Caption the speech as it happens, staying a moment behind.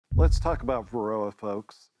Let's talk about Varroa,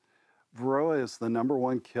 folks. Varroa is the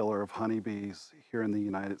 #1 killer of honeybees here in the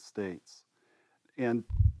United States. And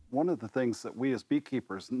one of the things that we as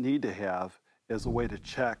beekeepers need to have is a way to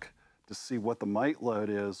check to see what the mite load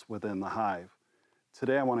is within the hive.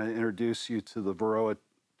 Today I want to introduce you to the Varroa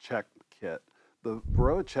Check Kit. The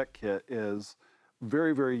Varroa Check Kit is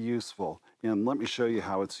very, very useful, and let me show you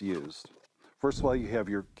how it's used. First of all, you have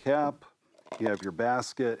your cap, you have your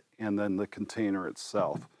basket, and then the container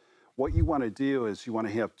itself. What you want to do is you want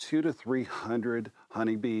to have 200 to 300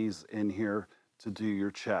 honeybees in here to do your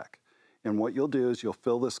check. And what you'll do is you'll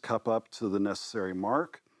fill this cup up to the necessary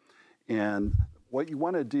mark. And what you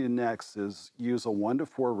want to do next is use a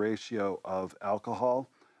 1:4 ratio of alcohol.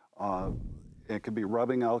 It could be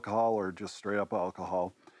rubbing alcohol or just straight up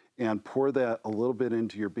alcohol. And pour that a little bit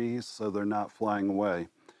into your bees so they're not flying away.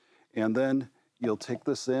 And then you'll take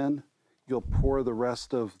this in. You'll pour the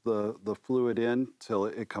rest of the fluid in till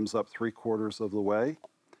it comes up 3/4 of the way.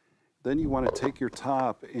 Then you want to take your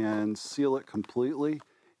top and seal it completely,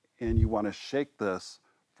 and you want to shake this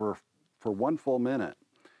for 1 full minute.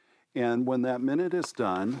 And when that minute is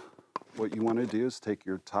done, what you want to do is take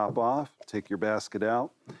your top off, take your basket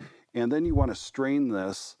out, and then you want to strain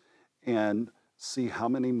this and see how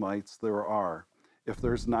many mites there are. If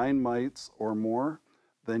there's 9 mites or more,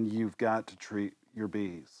 then you've got to treat your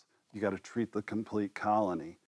bees. You got to treat the complete colony.